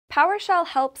PowerShell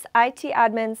helps IT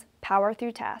admins power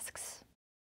through tasks.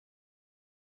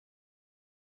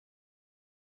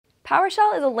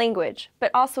 PowerShell is a language,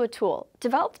 but also a tool,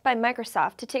 developed by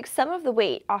Microsoft to take some of the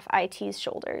weight off IT's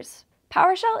shoulders.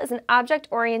 PowerShell is an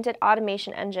object-oriented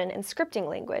automation engine and scripting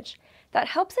language that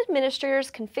helps administrators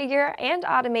configure and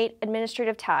automate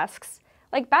administrative tasks,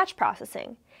 like batch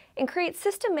processing, and create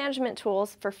system management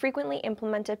tools for frequently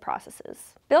implemented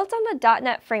processes. Built on the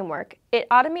 .NET framework, it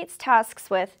automates tasks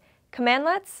with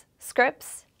Cmdlets,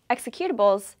 scripts,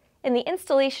 executables, and the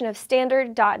installation of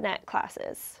standard .NET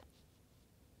classes.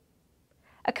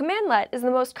 A commandlet is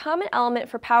the most common element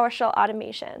for PowerShell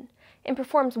automation and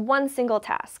performs one single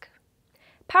task.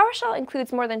 PowerShell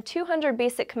includes more than 200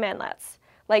 basic commandlets,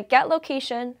 like get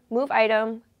location, move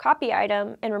item, copy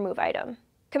item, and remove item.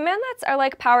 Commandlets are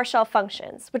like PowerShell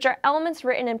functions, which are elements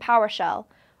written in PowerShell,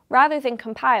 rather than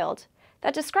compiled,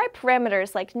 that describe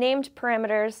parameters like named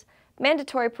parameters,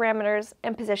 mandatory parameters,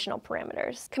 and positional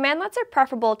parameters. Commandlets are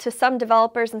preferable to some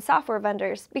developers and software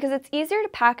vendors because it's easier to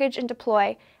package and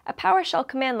deploy a PowerShell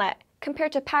commandlet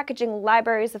compared to packaging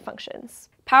libraries of functions.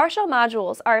 PowerShell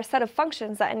modules are a set of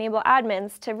functions that enable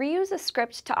admins to reuse a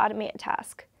script to automate a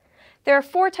task. There are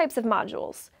 4 types of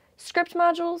modules: script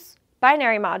modules,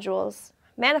 binary modules,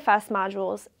 manifest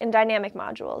modules, and dynamic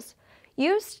modules,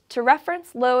 used to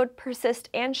reference, load, persist,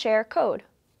 and share code.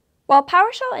 While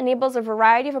PowerShell enables a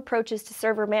variety of approaches to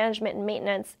server management and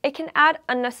maintenance, it can add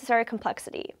unnecessary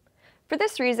complexity. For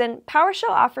this reason, PowerShell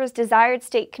offers desired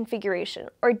state configuration,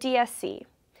 or DSC.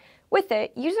 With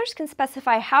it, users can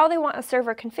specify how they want a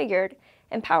server configured,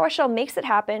 and PowerShell makes it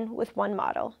happen with one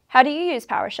model. How do you use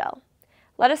PowerShell?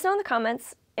 Let us know in the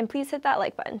comments, and please hit that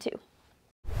like button too.